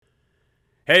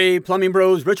Hey, Plumbing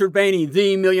Bros, Richard Bainey,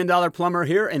 the $1 Million Plumber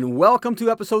here, and welcome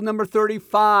to episode number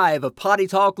 35 of Potty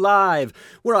Talk Live,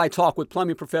 where I talk with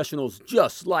plumbing professionals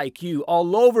just like you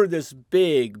all over this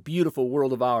big, beautiful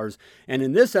world of ours. And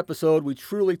in this episode, we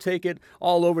truly take it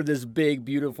all over this big,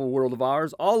 beautiful world of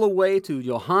ours, all the way to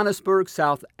Johannesburg,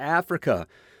 South Africa,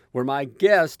 where my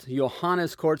guest,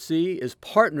 Johannes Coetzee, is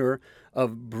partner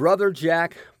of Brother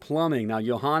Jack Plumbing. Now,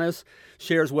 Johannes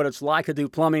shares what it's like to do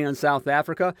plumbing in South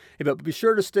Africa, but be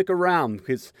sure to stick around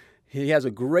because he has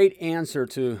a great answer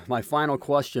to my final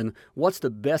question. What's the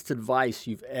best advice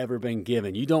you've ever been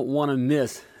given? You don't want to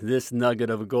miss this nugget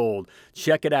of gold.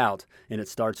 Check it out, and it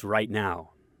starts right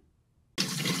now.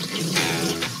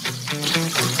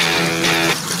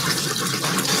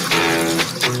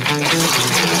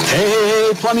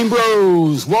 Hey, Plumbing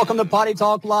Bros! Welcome to Potty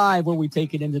Talk Live, where we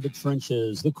take it into the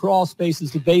trenches, the crawl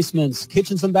spaces, the basements,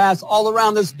 kitchens and baths, all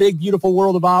around this big, beautiful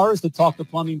world of ours to talk to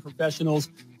plumbing professionals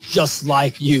just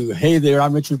like you. Hey there,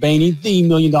 I'm Richard Bainey, the $1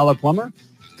 Million Plumber,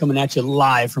 coming at you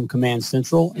live from Command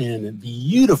Central in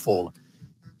beautiful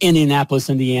Indianapolis,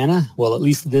 Indiana. Well, at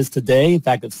least it is today. In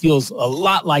fact, it feels a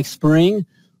lot like spring.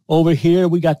 Over here,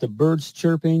 we got the birds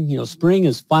chirping. You know, spring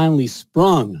has finally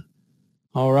sprung.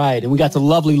 All right. And we got the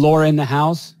lovely Laura in the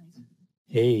house.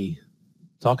 Hey,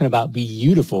 talking about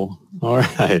beautiful. All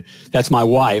right. That's my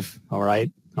wife. All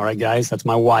right. All right, guys. That's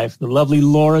my wife. The lovely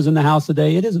Laura's in the house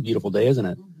today. It is a beautiful day, isn't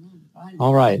it?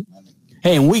 All right.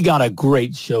 Hey, and we got a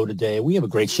great show today. We have a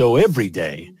great show every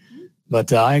day.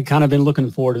 But I kind of been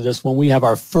looking forward to this one. We have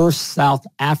our first South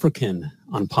African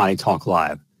on Potty Talk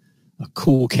Live. A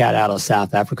cool cat out of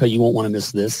South Africa. You won't want to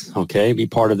miss this, okay? Be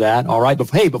part of that. All right.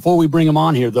 But hey, before we bring him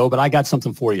on here, though, but I got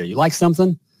something for you. You like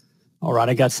something? All right,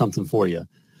 I got something for you.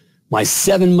 My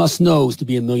 7 must-knows to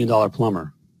be $1 million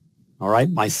plumber. All right?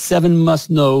 My 7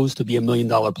 must-knows to be $1 million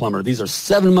plumber. These are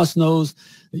 7 must-knows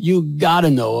that you got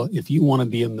to know if you want to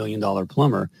be $1 million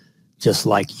plumber, just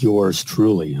like yours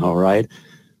truly, all right?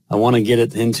 I want to get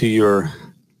it into your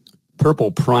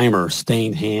purple primer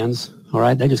stained hands. All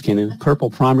right, that just came in. Purple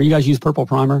primer. You guys use purple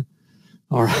primer?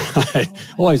 All right.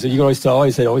 Always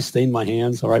stain my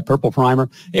hands. All right, purple primer.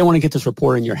 Hey, I want to get this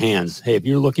report in your hands. Hey, if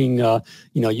you're looking,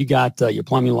 you got your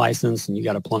plumbing license and you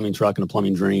got a plumbing truck and a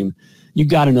plumbing dream, you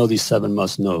got to know these 7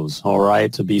 must-knows, all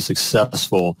right, to be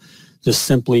successful. Just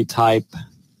simply type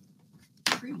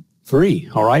free.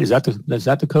 All right, is that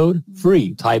the code?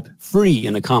 Free. Type free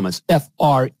in the comments.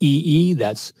 F-R-E-E.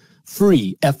 That's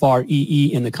free.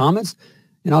 F-R-E-E in the comments.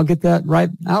 And I'll get that right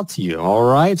out to you. All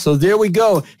right. So there we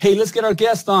go. Hey, let's get our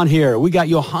guest on here. We got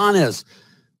Johannes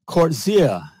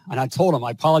Coetzee. And I told him,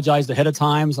 I apologized ahead of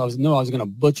time. So I was going to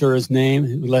butcher his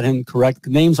name. We let him correct.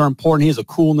 Names are important. He has a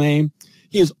cool name.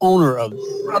 He is owner of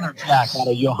Brother Jack out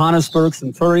of Johannesburg,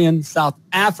 Centurion, South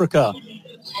Africa.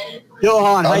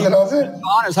 Johan, how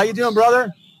you doing,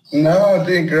 brother? No,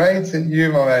 doing great. And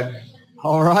you, my man?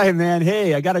 All right, man.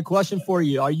 Hey, I got a question for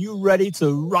you. Are you ready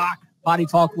to rock Potty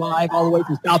Talk Live all the way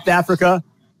from South Africa?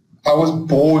 I was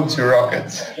born to rock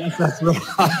it. Yes, that's right.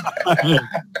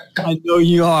 I know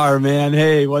you are, man.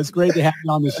 Hey, well, it's great to have you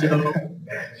on the show.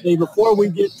 Hey, before we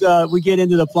get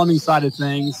into the plumbing side of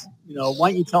things,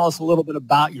 why don't you tell us a little bit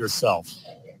about yourself?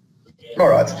 All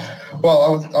right.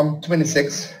 Well, I'm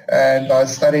 26 and I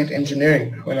studied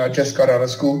engineering when I just got out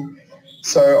of school.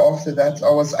 So after that,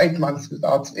 I was 8 months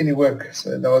without any work.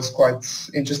 So that was quite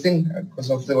interesting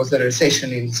because there was a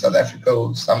recession in South Africa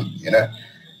or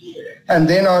And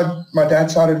then my dad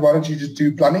decided, why don't you just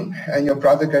do plumbing and your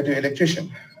brother go do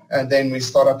electrician? And then we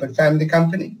start up a family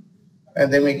company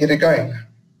and then we get it going.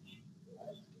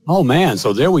 Oh, man.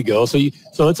 So there we go. So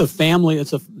it's a family.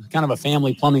 It's a kind of a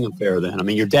family plumbing affair then. I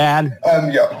mean, your dad?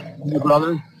 Yeah. Your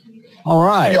brother? All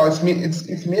right. Yeah, it's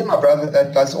me and my brother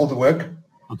that does all the work.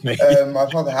 Okay. My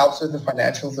father helps with the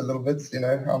financials a little bit.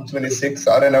 I'm 26,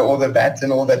 so I don't know all the VAT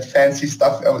and all that fancy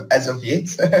stuff as of yet.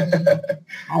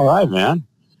 All right, man.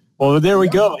 Well, there we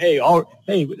go. Hey,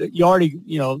 you already,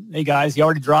 hey guys, you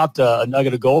already dropped a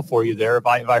nugget of gold for you there. If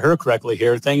I heard correctly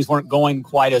here, things weren't going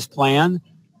quite as planned,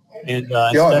 and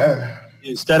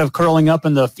instead of curling up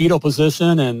in the fetal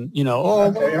position and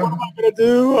what am I going to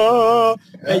do?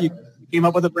 Hey, you came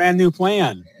up with a brand new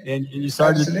plan, and you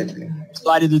decided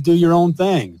to do your own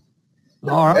thing.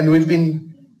 All right. And we've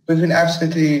been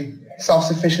absolutely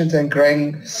self-sufficient and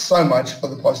growing so much for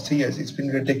the past 2 years. It's been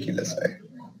ridiculous.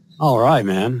 All right,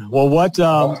 man. Well,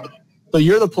 so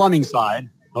you're the plumbing side,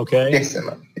 okay? Yes,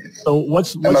 sir. Yes. So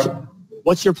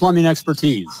what's your plumbing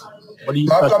expertise?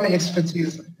 My plumbing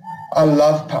expertise, I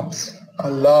love pumps.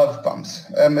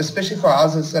 Especially for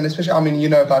houses, and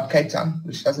especially, about Cape Town,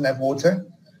 which doesn't have water.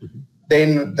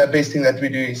 then the best thing that we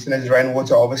do is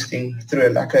rainwater harvesting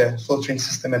through a filtering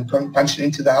system and punch it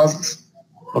into the houses.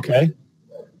 Okay.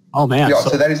 Oh man. Yeah,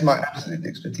 so that is my absolute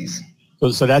expertise.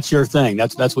 So that's your thing.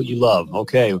 That's what you love.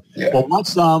 Okay. Yeah. Well,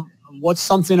 what's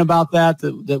something about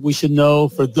that we should know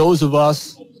for those of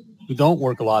us who don't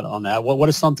work a lot on that? What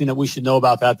is something that we should know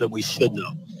about that we should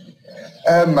know?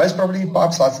 Most probably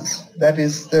pipe sizes. That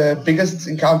is the biggest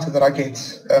encounter that I get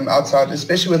outside,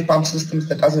 especially with pump systems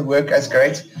that doesn't work as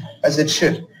great as it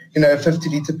should. A 50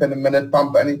 litre per minute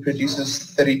pump only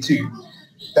produces 32.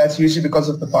 That's usually because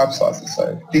of the pipe sizes.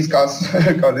 So these guys,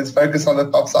 let's focus on the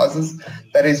pipe sizes.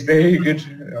 That is very good.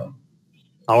 Yeah.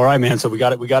 All right, man. So we got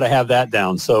to have that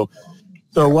down. So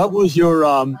what was your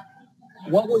I'm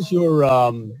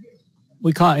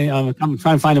trying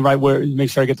to find the right word, make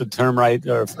sure I get the term right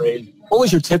or phrase. What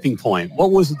was your tipping point?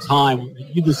 What was the time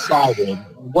you decided?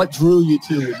 What drew you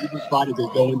to? You decided to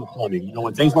go into plumbing.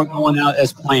 When things weren't going out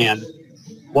as planned,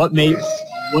 what made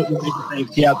you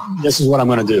think, yeah, this is what I'm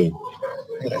going to do?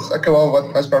 Yes. Okay. Well,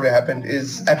 what most probably happened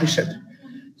is apprenticeship.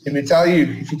 Let me tell you,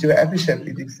 if you do an apprenticeship,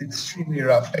 it's extremely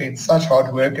rough. It's such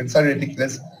hard work and so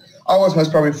ridiculous. I was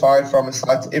most probably fired from a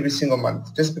site every single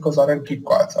month just because I don't keep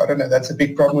quiet. I don't know. That's a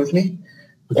big problem with me.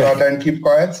 Okay. I don't keep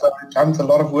quiet, so it becomes a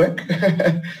lot of work.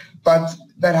 But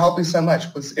that helped me so much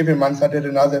because every month I did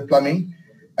another plumbing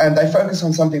and they focus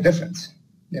on something different,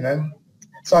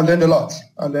 So I learned a lot.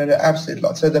 I learned an absolute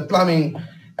lot. So the plumbing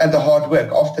and the hard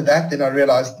work. After that, then I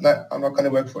realized, no, I'm not going to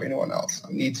work for anyone else.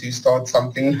 I need to start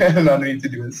something and I need to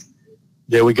do this.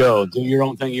 There we go. Do your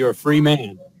own thing. You're a free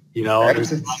man, I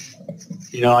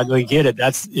get it.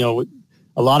 That's,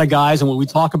 a lot of guys, and when we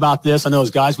talk about this, I know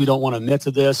as guys we don't want to admit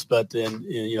to this, but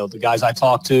the guys I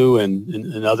talk to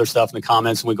and other stuff in the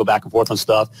comments, and we go back and forth on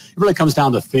stuff, it really comes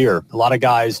down to fear. A lot of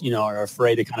guys, are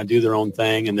afraid to kind of do their own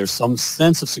thing, and there's some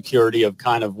sense of security of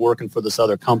kind of working for this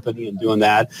other company and doing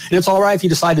that. And it's all right if you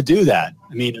decide to do that.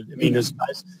 I mean, there's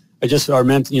guys that just are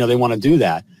meant, they want to do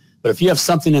that. But if you have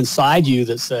something inside you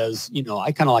that says,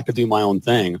 I kind of like to do my own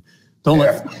thing, don't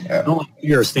let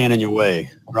fear stand in your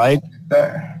way, right?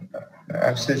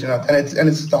 Absolutely not. And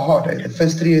it's the hard. The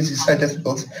first 3 years is so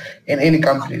difficult in any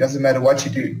company. It doesn't matter what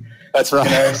you do. That's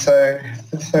right. So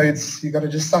it's you got to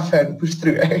just suffer and push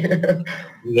through.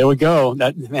 There we go.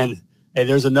 Hey,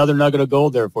 there's another nugget of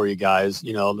gold there for you guys.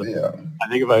 I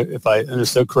think if I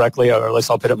understood correctly, or at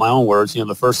least I'll put it in my own words,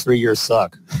 the first 3 years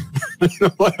suck.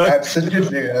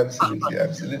 Absolutely.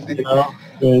 Absolutely.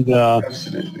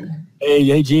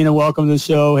 Hey, Gina, welcome to the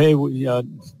show. Hey,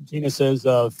 Gina says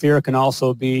fear can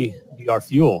also be our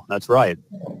fuel. That's right.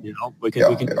 We can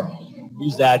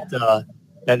use that.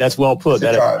 That's well put.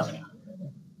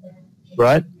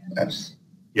 Right? Yes.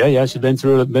 Yeah. She's been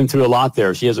through a lot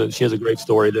there. She has a great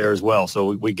story there as well.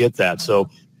 So we get that. So,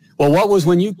 well, what was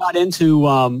when you got into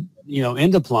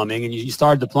into plumbing and you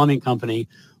started the plumbing company?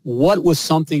 What was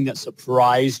something that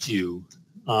surprised you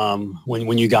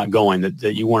when you got going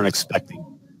that you weren't expecting?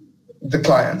 The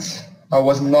clients. I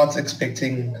was not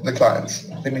expecting the clients.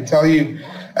 Let me tell you,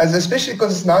 especially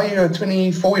because now you're a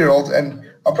 24-year-old and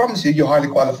I promise you, you're highly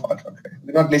qualified. Okay,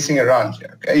 we're not messing around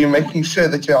here. Okay, you're making sure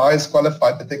that you're highest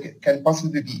qualified that they can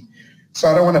possibly be. So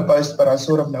I don't want to boast, but I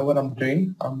sort of know what I'm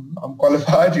doing. I'm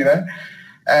qualified,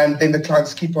 And then the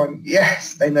clients keep on.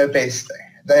 Yes, they know best.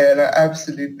 They are the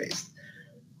absolute best.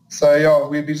 So yeah,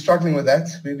 we've been struggling with that.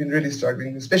 We've been really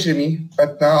struggling, especially me.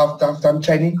 But now I've done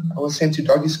training. I was sent to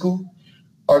doggy school.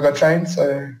 I got trained,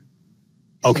 so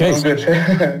okay.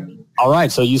 Good. All right,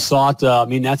 so you sought.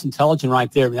 That's intelligent right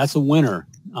there. That's a winner.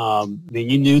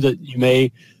 You knew that you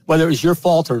may, whether it was your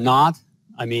fault or not.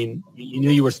 You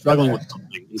knew you were struggling with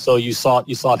something, and so you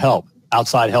sought help,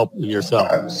 outside help yourself.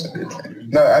 Absolutely,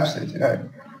 no.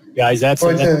 Guys, that's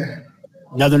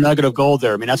another nugget of gold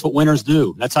there. That's what winners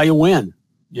do. That's how you win.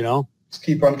 Just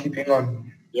keep on keeping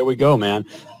on. There we go, man.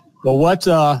 Well, what?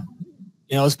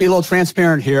 Let's be a little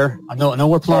transparent here. I know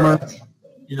we're plumbers, right.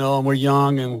 And we're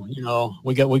young and,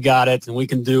 we got it and we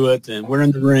can do it and we're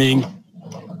in the ring.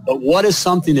 But what is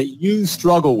something that you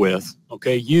struggle with,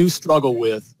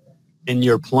 in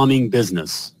your plumbing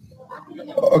business?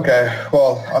 Okay.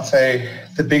 Well, I'd say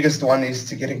the biggest one is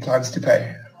to getting clients to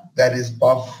pay. That is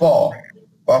by far,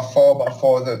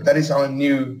 that is our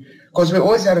new, because we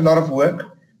always had a lot of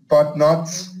work, but not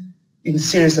in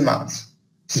serious amounts.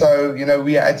 So,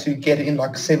 we had to get in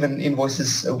like 7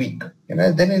 invoices a week,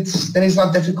 then it's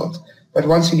not difficult. But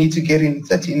once you need to get in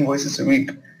 30 invoices a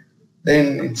week,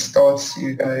 then it starts,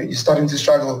 you're starting to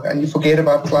struggle and you forget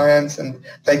about clients and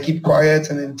they keep quiet,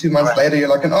 and then 2 months later you're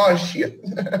like, oh shit.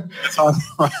 That's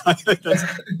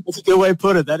a good way to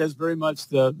put it. That is very much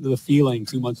the feeling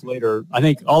 2 months later. I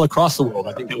think all across the world,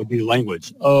 I think that would be the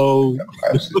language. Oh,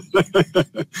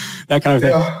 that kind of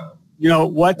thing. Yeah. You know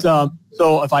what?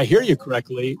 So if I hear you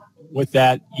correctly with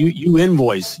that, you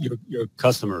invoice your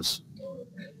customers.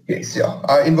 Yes, yeah.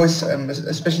 I invoice,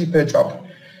 especially per job.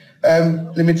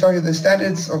 Let me tell you, the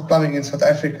standards of plumbing in South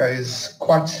Africa is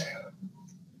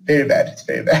very bad. It's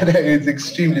very bad. It's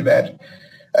extremely bad.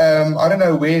 I don't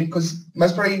know where, because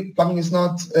most probably plumbing is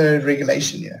not a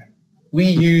regulation here. We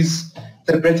use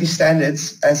the British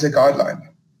standards as a guideline.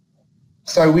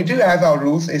 So we do have our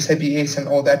rules, SAPS and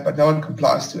all that, but no one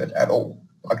complies to it at all,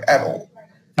 like at all.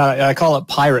 I call it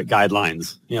pirate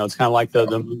guidelines. You know, it's kind of like the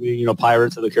movie,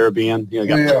 Pirates of the Caribbean. You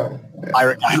know, got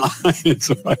pirate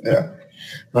guidelines. Right? Yeah.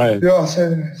 Right. Yeah,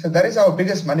 so that is our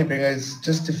biggest money bringer, is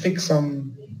just to fix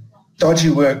some dodgy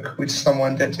work which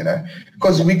someone did,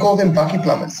 because we call them bucky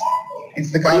plumbers.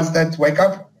 It's the guys that wake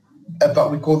up,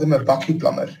 but we call them a bucky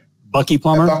plumber. Bucky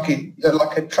plumber? A bucky,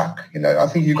 like a truck. I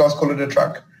think you guys call it a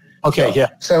truck. Okay, yeah.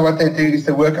 So what they do is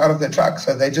they work out of the truck.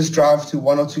 So they just drive to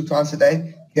 1 or 2 times a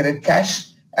day, get it cash,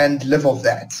 and live off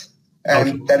that.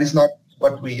 And that is not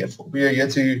what we're here for. We are here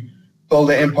to build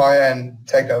an empire and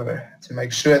take over, to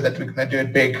make sure that we're going to do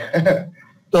it big.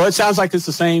 So it sounds like it's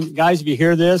the same. Guys, if you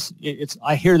hear this,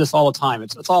 I hear this all the time.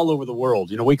 It's all over the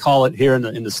world. We call it here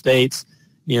in the States,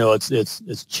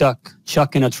 it's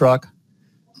chuck in a truck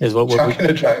is what chuck in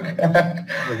a truck.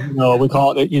 We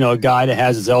call it, a guy that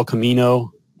has his El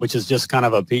Camino, which is just kind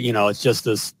of it's just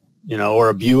this, or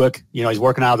a Buick, he's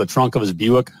working out of the trunk of his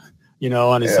Buick,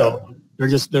 and so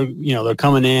they're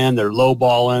coming in, they're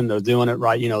lowballing, they're doing it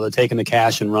right, they're taking the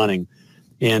cash and running.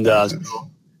 And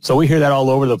so we hear that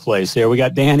all over the place here. We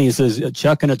got Danny says,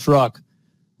 chuck in a truck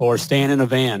or stand in a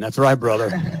van. That's right, brother.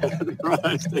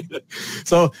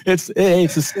 So it's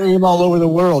the same all over the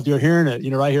world. You're hearing it,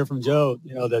 right here from Joe,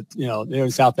 that, they're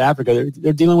in South Africa.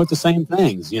 They're dealing with the same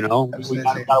things, we got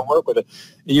to work with it.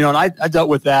 And, I dealt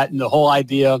with that and the whole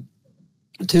idea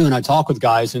too, and I talk with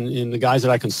guys and the guys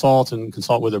that I consult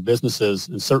with their businesses,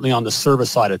 and certainly on the service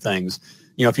side of things.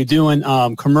 If you're doing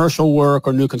commercial work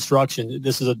or new construction, it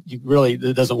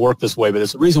doesn't work this way, but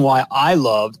it's the reason why I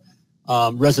loved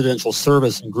residential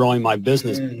service and growing my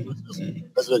business.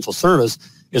 Residential service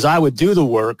is I would do the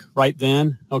work right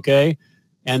then, okay,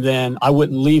 and then I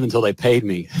wouldn't leave until they paid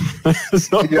me.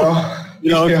 So,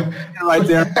 right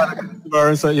there,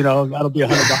 so that'll be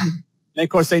 $100. And of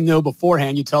course, they know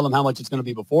beforehand. You tell them how much it's going to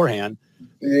be beforehand.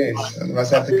 Yes, and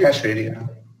must have the cash ready.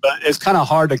 But it's kind of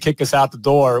hard to kick us out the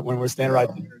door when we're standing right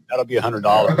there. That'll be $100.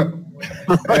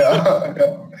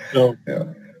 Yeah.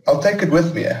 I'll take it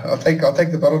with me. I'll take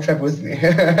the bottle trap with me.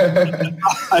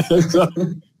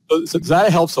 so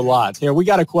that helps a lot. Here, we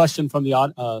got a question from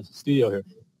the studio here.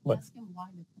 What?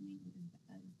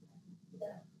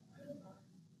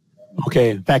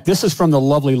 Okay. In fact, this is from the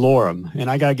lovely Laura,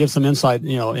 and I got to give some insight,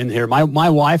 in here. My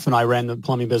wife and I ran the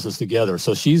plumbing business together.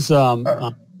 So she's in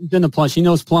the plumbing. She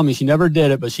knows plumbing. She never did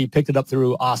it, but she picked it up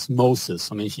through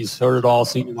osmosis. I mean, she's heard it all,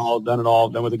 seen it all, done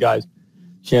with the guys.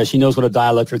 Yeah, she knows what a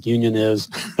dielectric union is.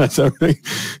 That's everything.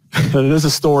 There's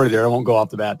a story there. I won't go off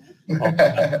the bat.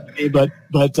 But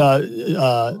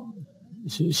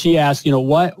she asked,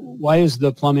 why is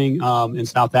the plumbing in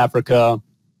South Africa?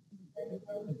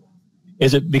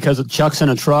 Is it because of chucks in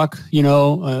a truck,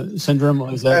 syndrome?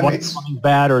 Is that why plumbing's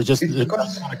bad, or just the kind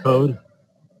of code?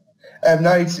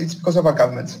 No, it's because of our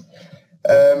government.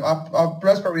 I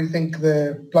most probably think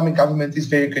the plumbing government is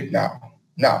very good now.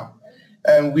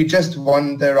 We just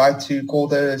won the right to call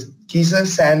the geyser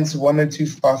SANS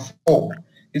 10254.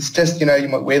 It's just,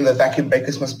 where the vacuum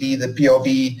breakers must be, the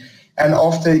PRV. And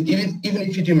after, even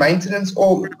if you do maintenance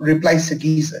or replace a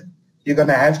geyser, you're going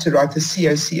to have to write a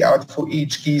COC out for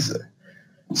each geyser.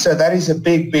 So that is a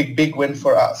big, big, big win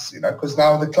for us, because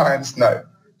now the clients know.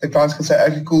 The clients can say,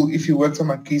 okay, cool, if you worked on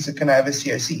my geyser, can I have a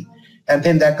COC? And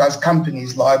then that guy's company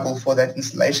is liable for that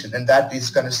installation, and that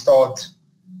is going to start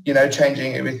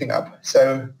changing everything up.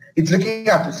 So it's looking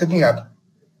up.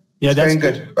 Yeah, that's very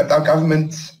good. But our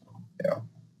government,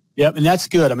 Yep, and that's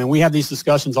good. I mean, we have these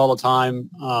discussions all the time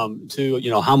too,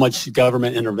 how much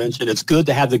government intervention. It's good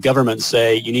to have the government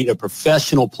say you need a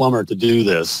professional plumber to do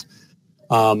this.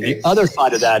 The other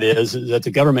side of that is that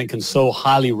the government can so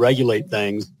highly regulate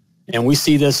things, and we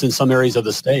see this in some areas of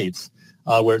the states.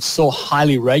 Where it's so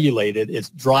highly regulated, it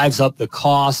drives up the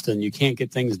cost, and you can't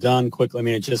get things done quickly. I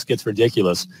mean, it just gets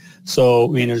ridiculous. So,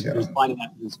 I mean, there's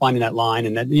finding that line,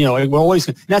 and that we're always.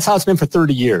 And that's how it's been for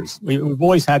 30 years. We've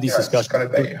always had these discussions.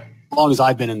 long as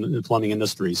I've been in the plumbing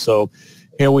industry. So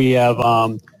here we have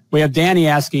Danny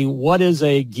asking, what is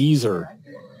a geyser?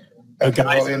 A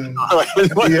geyser.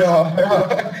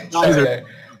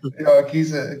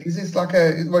 Geyser is like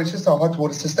it's just a hot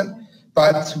water system.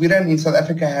 But we don't in South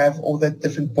Africa have all the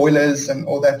different boilers and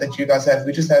all that you guys have.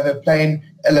 We just have a plain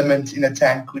element in a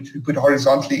tank which we put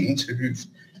horizontally into the roof,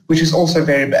 which is also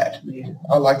very bad.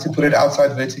 I like to put it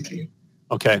outside vertically.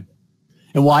 Okay.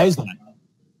 And why is that?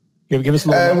 Give us a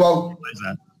little why is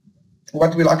that?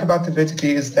 What we like about the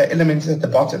vertically is the element at the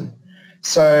bottom.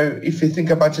 So if you think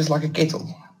about just like a kettle,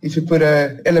 if you put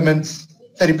an element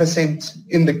 30%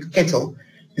 in the kettle,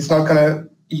 it's not going to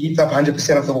heat up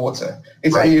 100% of the water.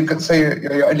 You could say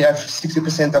you only have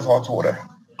 60% of hot water.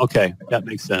 Okay, that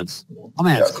makes sense. Oh,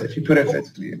 man, so if you put it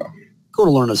vertically, cool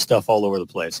to learn this stuff all over the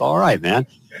place. All right, man.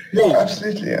 Yeah,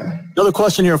 absolutely, yeah. Another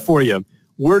question here for you.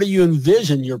 Where do you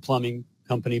envision your plumbing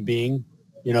company being,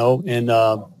 in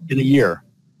a year?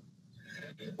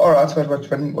 All right, so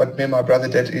what me and my brother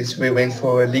did is we went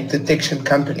for a leak detection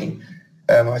company.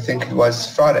 I think it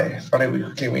was Friday we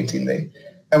quickly went in there.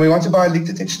 And we want to buy a leak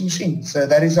detection machine. So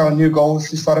that is our new goal, is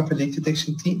to start up a leak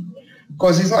detection team.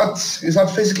 Because it's not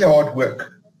physically hard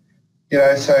work.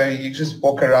 So you just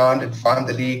walk around and find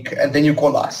the leak, and then you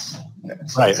call us.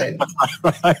 Right. But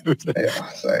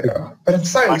it's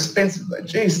so expensive.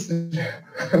 Jeez.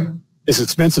 It's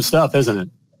expensive stuff, isn't it?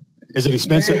 Is it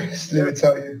expensive? Yes, let me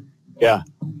tell you. Yeah.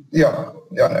 Yeah.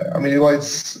 No. I mean,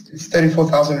 it's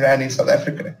 34,000 Rand in South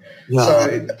Africa. Yeah.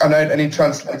 So I know it only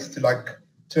translates to like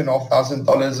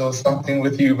 $2,500 or something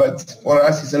with you, but for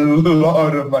us, it's a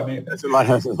lot of money. That's a lot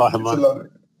of money.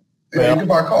 You can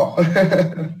buy a car.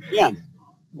 Yeah.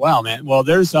 Wow, man. Well,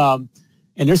 there's some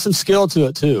skill to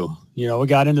it too. We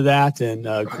got into that, and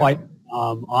quite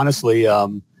honestly,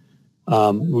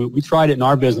 we tried it in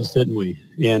our business, didn't we?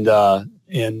 And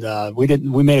we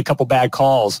didn't. We made a couple bad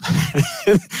calls.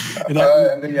 and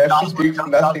then you have to speak for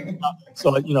nothing.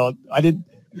 So I didn't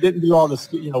do all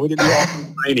this. We didn't do all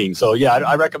the training. So yeah,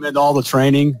 I recommend all the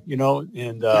training.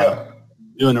 And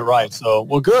doing it right. So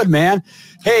well, good, man.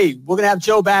 Hey, we're gonna have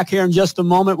Joe back here in just a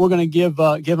moment. We're gonna give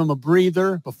him a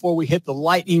breather before we hit the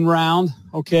lightning round.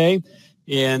 Okay,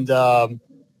 and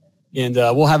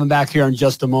we'll have him back here in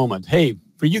just a moment. Hey,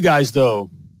 for you guys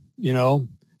though,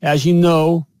 as you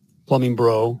know, Plumbing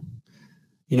Bro,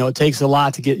 it takes a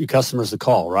lot to get your customers to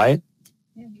call, right?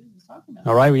 Yeah, he was talking about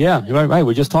all right, yeah, right.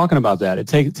 We're just talking about that. It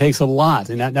takes a lot,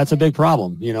 and that's a big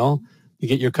problem, to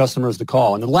get your customers to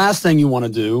call. And the last thing you want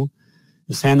to do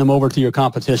is hand them over to your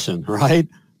competition, right?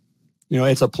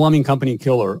 It's a plumbing company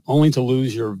killer, only to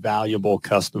lose your valuable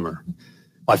customer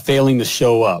by failing to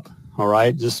show up, all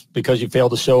right? Just because you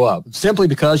failed to show up, simply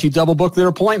because you double booked their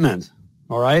appointment,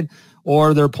 all right?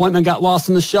 Or their appointment got lost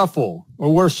in the shuffle,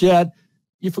 or worse yet,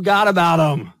 you forgot about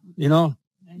them, Joe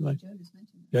just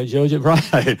mentioned that. Joe,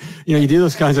 right. You do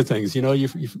those kinds of things, you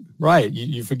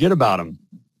forget about them.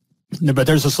 But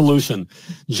there's a solution.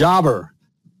 Jobber.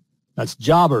 That's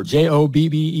Jobber,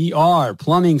 Jobber.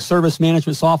 Plumbing service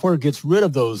management software gets rid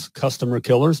of those customer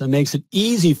killers and makes it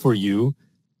easy for you.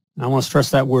 I want to stress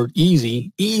that word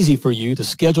easy for you to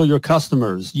schedule your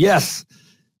customers. Yes,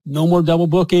 no more double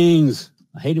bookings.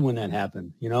 I hated when that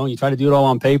happened. You try to do it all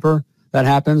on paper. That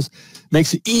happens.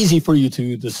 Makes it easy for you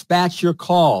to dispatch your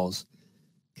calls.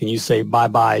 Can you say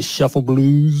bye-bye shuffle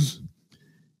blues?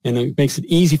 And it makes it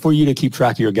easy for you to keep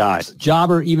track of your guys.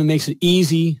 Jobber even makes it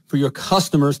easy for your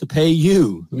customers to pay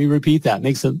you. Let me repeat that.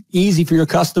 Makes it easy for your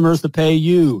customers to pay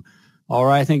you. All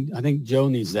right, I think Joe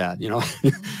needs that. You want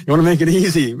to make it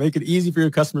easy. Make it easy for your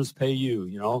customers to pay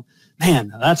you.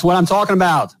 Man, that's what I'm talking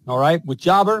about. All right, with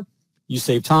Jobber, you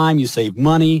save time, you save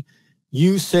money,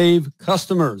 you save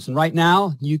customers. And right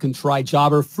now, you can try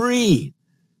Jobber free.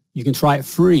 You can try it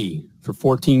free for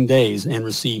 14 days and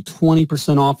receive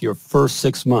 20% off your first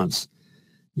 6 months.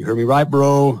 You heard me right,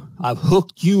 bro. I've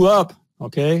hooked you up,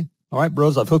 okay? All right,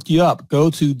 bros, I've hooked you up. Go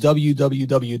to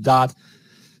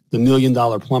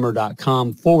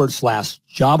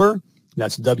www.themilliondollarplumber.com/jobber.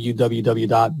 That's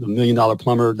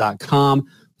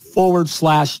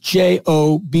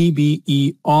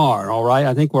www.themilliondollarplumber.com/JOBBER. All right,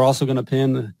 I think we're also going to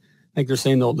pin, I think they're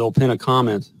saying they'll pin a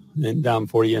comment down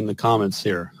for you in the comments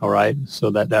here, all right?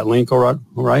 So that link, all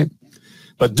right?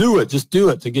 But just do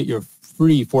it to get your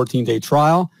free 14-day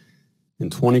trial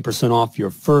and 20% off your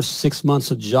first 6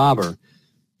 months of Jobber.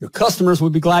 Your customers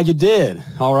would be glad you did,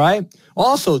 all right?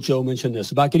 Also, Joe mentioned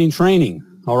this about getting training,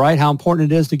 all right? How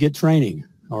important it is to get training,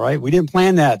 all right? We didn't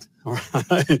plan that, all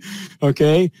right?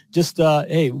 Okay? Just,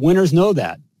 hey, winners know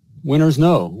that. Winners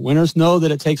know. Winners know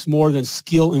that it takes more than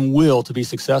skill and will to be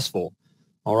successful,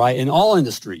 all right? In all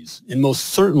industries, and most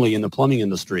certainly in the plumbing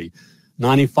industry.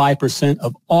 95%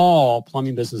 of all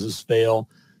plumbing businesses fail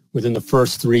within the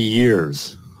first 3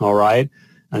 years. All right.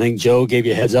 I think Joe gave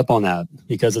you a heads up on that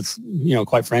because it's,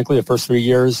 quite frankly, the first 3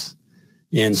 years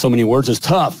in so many words is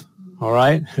tough. All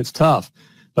right. It's tough,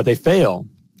 but they fail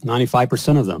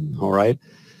 95% of them. All right.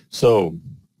 So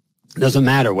it doesn't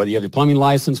matter whether you have your plumbing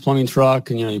license, plumbing truck,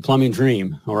 and, your plumbing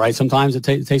dream. All right. Sometimes it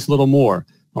takes a little more.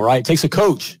 All right. It takes a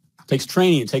coach. It takes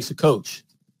training. It takes a coach.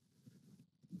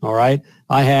 All right.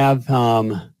 I have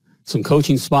some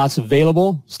coaching spots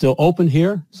available, still open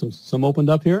here. Some opened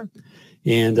up here.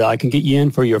 And I can get you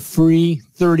in for your free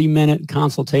 30-minute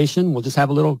consultation. We'll just have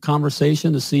a little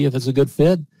conversation to see if it's a good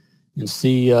fit and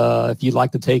see if you'd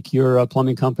like to take your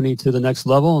plumbing company to the next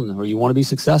level or you want to be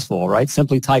successful, all right?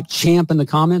 Simply type CHAMP in the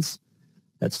comments.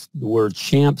 That's the word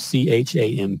CHAMP,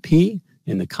 C-H-A-M-P,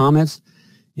 in the comments.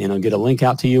 And I'll get a link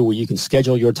out to you where you can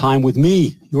schedule your time with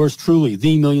me, yours truly,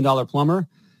 the $1 Million Plumber.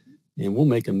 And we'll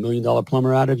make a $1 Million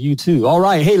Plumber out of you too. All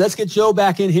right. Hey, let's get Joe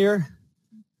back in here.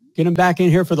 Get him back in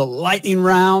here for the lightning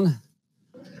round.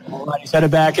 All right, he's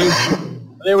headed back in.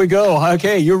 There we go.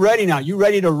 Okay, you're ready now. You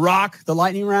ready to rock the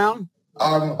lightning round?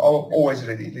 I'm always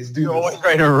ready. Let's do You're this. always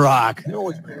ready to rock. They're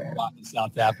always ready to rock in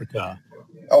South Africa.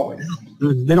 Always.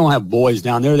 They don't have boys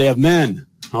down there. They have men.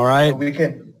 All right? We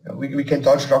can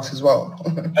dodge rocks as well.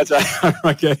 That's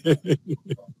okay.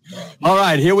 All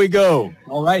right, here we go.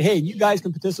 All right. Hey, you guys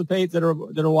can participate that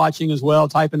are watching as well.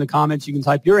 Type in the comments. You can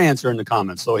type your answer in the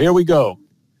comments. So here we go.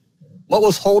 What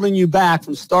was holding you back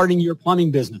from starting your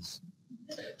plumbing business?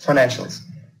 Financials.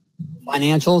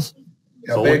 Financials?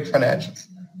 Yeah, big financials.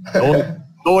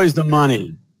 always the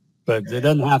money, but it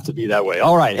doesn't have to be that way.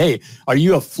 All right. Hey, are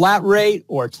you a flat rate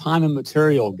or a time and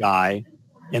material guy,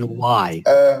 and why?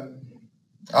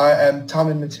 I am time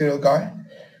and material guy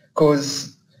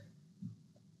because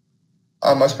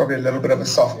I'm most probably a little bit of a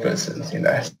soft person,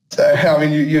 So, I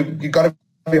mean, you got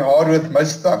to be hard with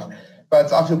most stuff.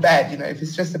 But I feel bad, if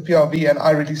it's just a PRV and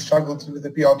I really struggled with the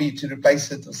PRV to replace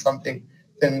it or something,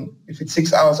 then if it's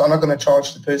 6 hours, I'm not going to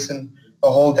charge the person a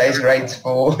whole day's rate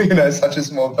for, such a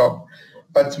small job.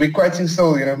 But we're quoting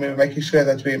still, we're making sure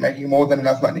that we're making more than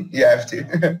enough money. You have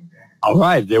to. All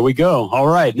right, there we go. All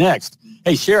right, next.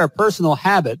 Hey, share a personal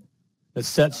habit that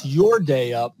sets your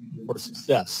day up for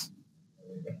success.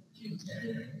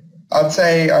 I'd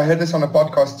say I heard this on a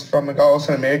podcast from a guy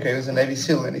also in America. He was a Navy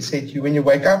SEAL, and he said, when you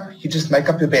wake up, you just make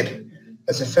up your bed.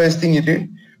 That's the first thing you do,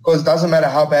 because it doesn't matter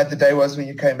how bad the day was when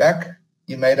you came back.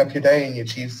 You made up your day and you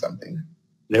achieved something.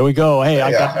 There we go. Hey,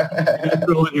 I got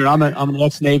here. I'm an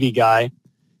ex-Navy guy,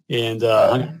 and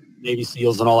Navy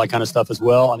SEALs and all that kind of stuff as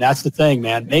well. And that's the thing,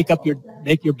 man. Make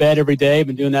your bed every day. I've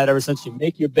been doing that ever since. You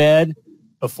make your bed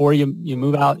before you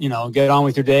move out. Get on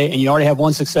with your day, and you already have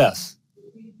one success.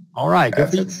 All right, good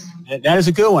for you. That is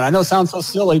a good one. I know it sounds so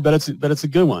silly, but it's a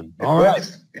good one.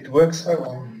 It works so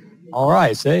well. All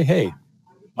right. Say, hey,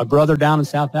 my brother down in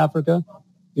South Africa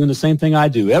doing the same thing I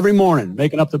do every morning,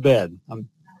 making up the bed. I'm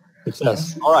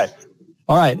success. All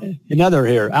right. Another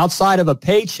here. Outside of a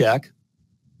paycheck,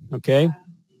 okay,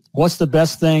 what's the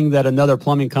best thing that another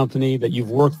plumbing company that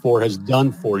you've worked for has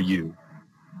done for you?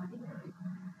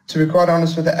 To be quite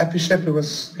honest with the apprenticeship, it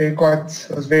was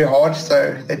very hard.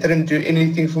 So they didn't do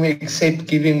anything for me except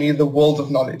giving me the world of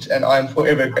knowledge, and I'm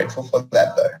forever grateful for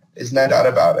that. Though there's no doubt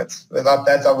about it. Without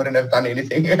that, I wouldn't have done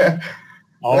anything.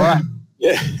 All right,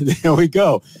 yeah, there we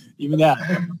go. Even that,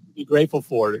 be grateful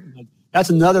for it. That's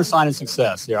another sign of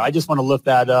success here. I just want to lift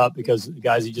that up because,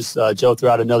 guys, Joe threw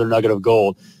out another nugget of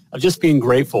gold of just being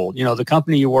grateful. The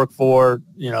company you work for,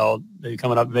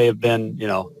 coming up may have been,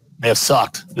 may have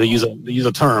sucked. They use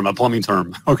a term, a plumbing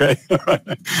term. Okay.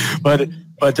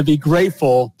 But to be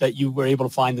grateful that you were able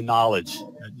to find the knowledge.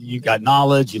 You got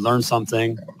knowledge, you learned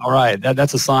something. All right.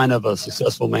 That's a sign of a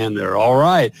successful man there. All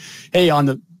right. Hey, on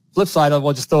the flip side,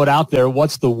 I'll just throw it out there.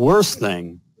 What's the worst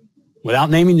thing,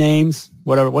 without naming names,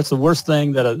 whatever, what's the worst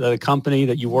thing that a company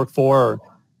that you work for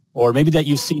or maybe that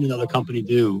you've seen another company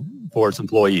do for its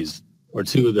employees or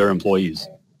to their employees?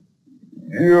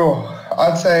 Yeah,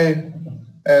 I'd say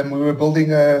we were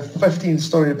building a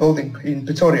 15-story building in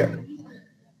Pretoria.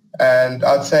 And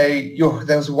I'd say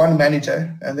there was one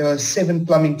manager and there were 7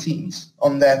 plumbing teams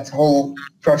on that whole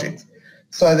project.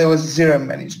 So there was zero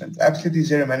management, absolutely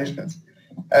zero management.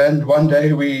 And one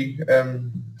day we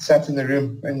sat in the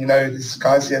room and, these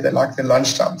guys here, they like their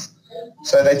lunchtimes.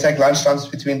 So they take lunchtimes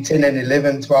between 10 and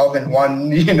 11, 12 and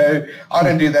 1. I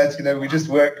don't do that. We just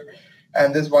work.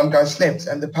 And this one guy slept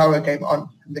and the power came on.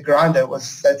 And the grinder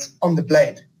that's on the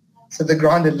blade. So the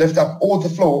grinder lifted up all the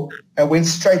floor and went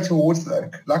straight towards the,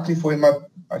 luckily for him,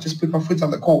 I just put my foot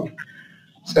on the cord.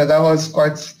 So that was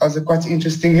a quite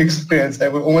interesting experience. We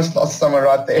almost lost summer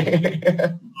right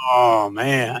there. Oh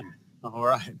man! All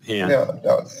right, man. Yeah, that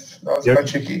was quite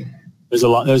tricky. There's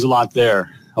a lot there.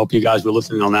 Hope you guys were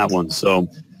listening on that one. So,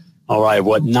 all right,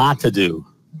 what not to do?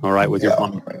 All right, with your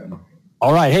plumbing.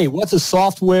 All right, hey, what's a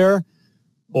software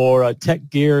or a tech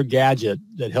gear gadget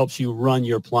that helps you run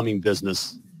your plumbing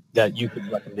business that you could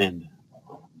recommend?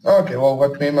 Okay, well,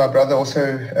 what me and my brother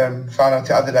also found out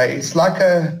the other day, it's like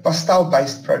a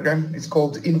Pastel-based program. It's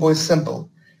called Invoice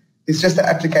Simple. It's just an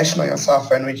application on your cell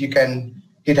phone which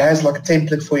it has like a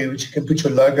template for you which you can put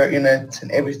your logo in it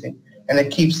and everything. And it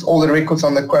keeps all the records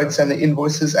on the quotes and the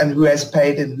invoices and who has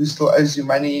paid and who still owes you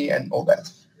money and all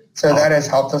that. So that has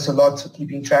helped us a lot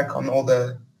keeping track on all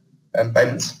the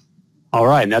payments. All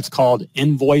right, and that's called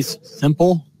Invoice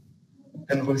Simple?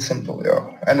 Invoice Simple,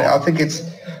 yeah. And I think I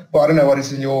don't know what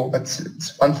is in but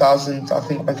it's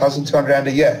 1,200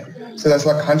 a year. So that's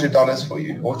like $100 for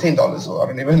you, or $10, or I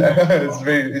don't even know. It's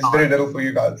very little for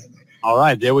you guys. All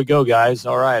right, there we go, guys.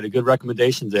 All right, a good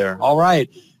recommendation there. All right.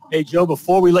 Hey, Joe,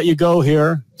 before we let you go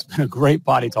here, it's been a great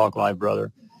Potty Talk Live,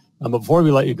 brother. Before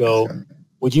we let you go,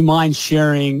 would you mind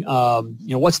sharing,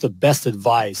 what's the best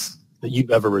advice that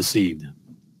you've ever received?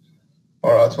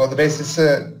 All right. Well, the best is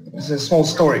a small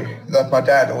story that my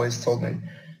dad always told me.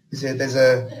 He said there's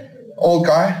a old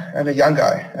guy and a young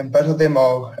guy, and both of them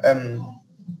are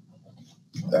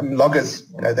loggers.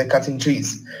 They're cutting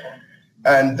trees.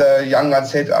 And the young man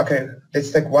said, okay,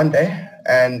 let's take one day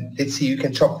and let's see who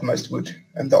can chop the most wood.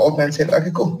 And the old man said,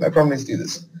 okay, cool, no problem, let's do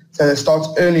this. So they start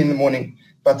early in the morning,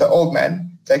 but the old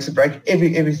man takes a break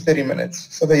every 30 minutes.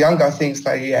 So the young guy thinks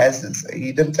now he has this.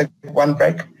 He didn't take one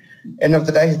break. End of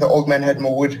the day, the old man had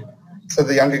more wood. So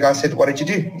the younger guy said, what did you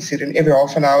do? He said, in every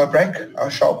half an hour break, I'll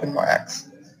sharpen my axe.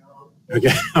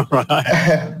 Okay, all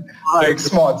right. Right.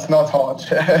 Smart, not hard.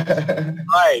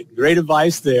 Right, great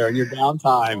advice there in your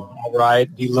downtime. All right,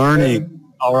 be learning.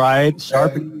 All right,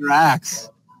 sharpen your axe.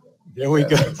 There we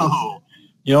go.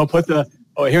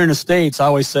 Here in the States, I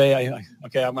always say, I'm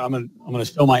going to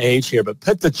show my age here, but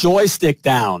put the joystick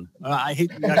down. I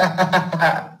hate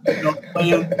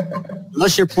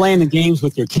unless you're playing the games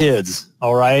with your kids.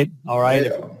 All right. Yeah.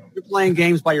 If you're playing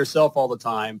games by yourself all the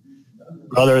time,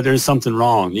 brother, there's something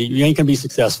wrong. You ain't going to be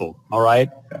successful. All right.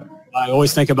 I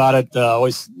always think about it. Tell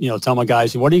my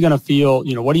guys, what are you going to feel?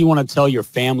 What do you want to tell your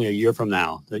family a year from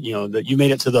now? That that you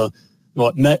made it to the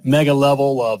mega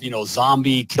level of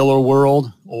zombie killer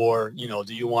world, or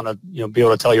do you want to be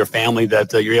able to tell your family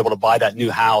that you're able to buy that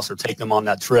new house or take them on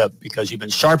that trip because you've been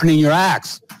sharpening your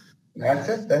axe? That's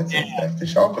it. That's the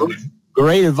sharpen.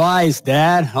 Great advice,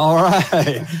 Dad. All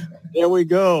right, there we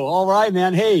go. All right,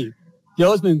 man. Hey,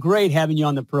 Joe, it's been great having you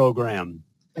on the program.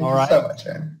 All right. Thank you so much,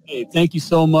 man. Hey, thank you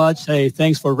so much. Hey,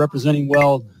 thanks for representing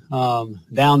well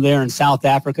down there in South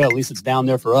Africa. At least it's down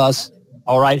there for us.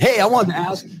 All right. Hey, I wanted to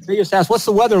ask, what's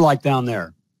the weather like down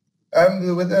there?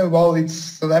 The weather, well, it's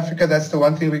South Africa. That's the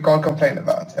one thing we can't complain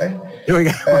about. Eh? Here we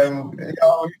go.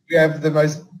 We have the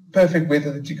most perfect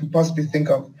weather that you can possibly think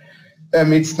of.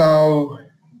 It's now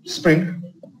spring,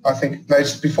 I think. No,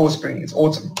 it's before spring. It's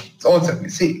autumn. It's autumn. You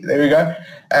see, there we go.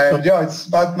 And it's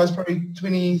about most probably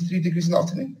 23 degrees in the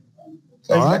afternoon.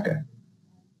 So all right.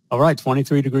 All right,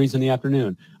 23 degrees in the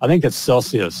afternoon. I think that's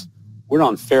Celsius. We're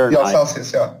on Fahrenheit. Yeah,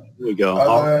 Celsius, yeah. Here we go.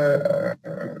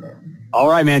 All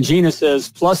right, man. Gina says,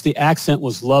 plus the accent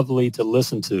was lovely to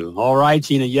listen to. All right,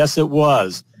 Gina. Yes, it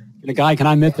was. Guy, can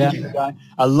I admit that? Guy?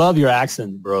 I love your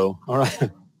accent, bro. All right.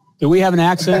 Do we have an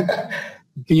accent?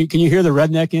 Can you hear the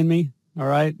redneck in me? All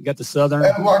right. You got the Southern.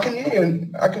 Well, I can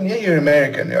hear you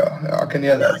American. Yeah, I can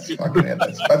hear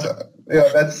that.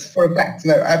 But that's for a fact.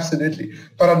 No, absolutely.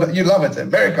 But you love it,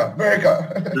 America.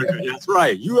 That's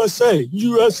right. USA.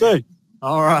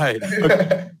 All right.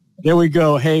 Okay. There we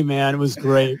go. Hey, man, it was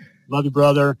great. Love you,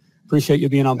 brother. Appreciate you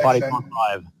being on Potty Talk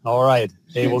Live. All right.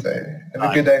 Hey, have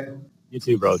a good day. You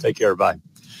too, bro. Take care. Bye.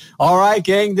 All right,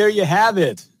 gang. There you have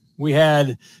it. We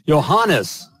had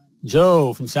Johannes,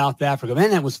 Joe from South Africa. Man,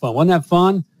 that was fun. Wasn't that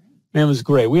fun? Man, it was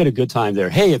great. We had a good time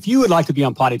there. Hey, if you would like to be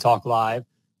on Potty Talk Live,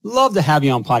 love to have you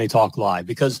on Potty Talk Live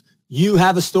because you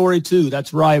have a story too.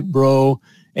 That's right, bro.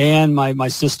 And my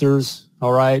sisters.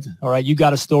 All right. You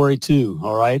got a story too.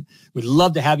 All right. We'd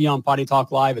love to have you on Potty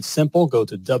Talk Live. It's simple. Go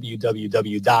to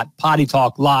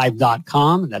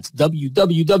www.pottytalklive.com. That's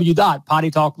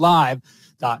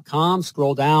www.pottytalklive.com.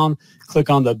 Scroll down,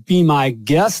 click on the Be My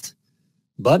Guest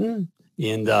button,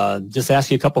 and just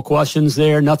ask you a couple questions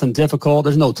there. Nothing difficult.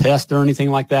 There's no test or anything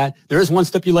like that. There is one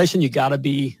stipulation. You got to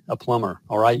be a plumber.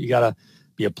 All right. You got to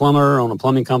be a plumber, own a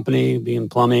plumbing company, be in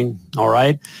plumbing. All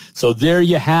right. So there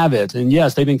you have it. And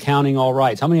yes, they've been counting all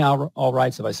rights. How many all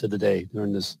rights have I said today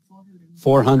during this?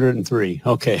 403.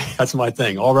 Okay. That's my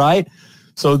thing. All right.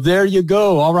 So there you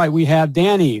go. All right. We have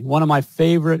Danny, one of my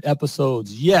favorite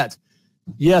episodes yet.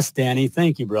 Yes, Danny.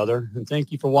 Thank you, brother. And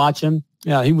thank you for watching.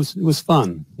 Yeah, it was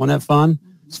fun. Wasn't that fun?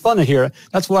 It's fun to hear.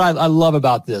 That's what I love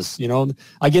about this. You know,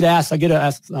 I get asked,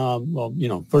 well, you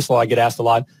know, first of all, I get asked a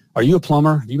lot, are you a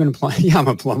plumber? Have you been a plumber? Yeah, I'm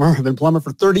a plumber. I've been a plumber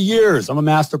for 30 years. I'm a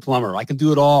master plumber. I can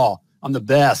do it all. I'm the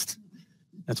best.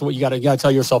 That's what you got to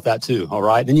tell yourself that too. All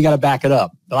right. Then you got to back it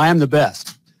up. But I am the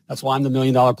best. That's why I'm the $1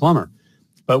 million plumber.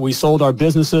 But we sold our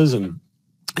businesses and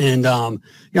you know,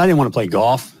 I didn't want to play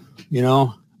golf, you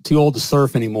know, too old to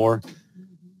surf anymore,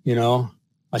 you know.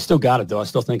 I still got it, though. I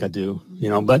still think I do, you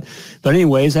know. But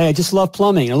anyways, hey, I just love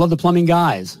plumbing. I love the plumbing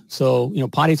guys. So, you know,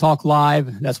 Potty Talk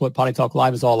Live, that's what Potty Talk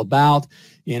Live is all about.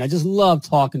 And I just love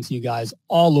talking to you guys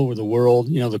all over the world.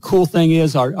 You know, the cool thing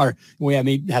is we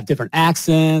have different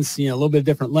accents, you know, a little bit of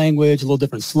different language, a little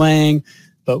different slang.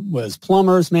 But as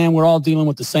plumbers, man, we're all dealing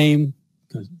with the same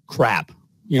crap.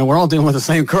 You know, we're all dealing with the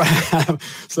same crap.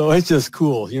 So it's just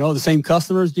cool. You know, the same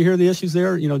customers. Do you hear the issues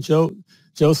there? You know, Joe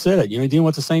said it, you know, dealing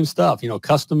with the same stuff, you know,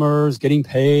 customers getting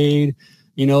paid,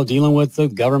 you know, dealing with the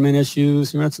government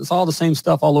issues. You know, it's all the same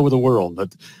stuff all over the world.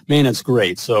 But, man, it's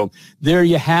great. So there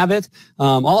you have it.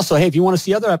 Also, hey, if you want to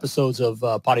see other episodes of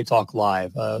Potty Talk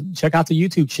Live, check out the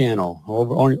YouTube channel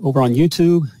over on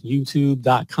YouTube,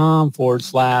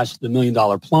 youtube.com/The Million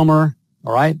Dollar Plumber.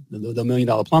 All right, the $1 Million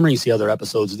Plumber. You see other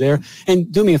episodes there.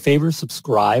 And do me a favor,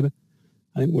 subscribe.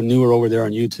 I think we're newer over there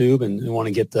on YouTube and we want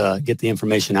to get the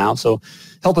information out. So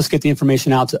help us get the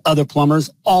information out to other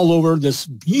plumbers all over this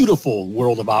beautiful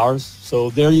world of ours. So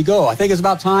there you go. I think it's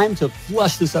about time to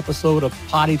flush this episode of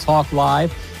Potty Talk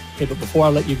Live. Okay, but before I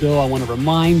let you go, I want to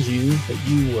remind you that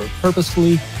you were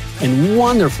purposefully and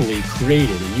wonderfully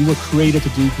created, and you were created to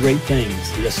do great things.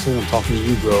 Yes, sir, I'm talking to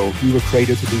you, bro. You were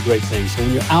created to do great things. So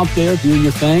when you're out there doing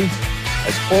your thing,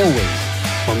 as always,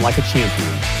 plumb like a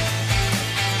champion.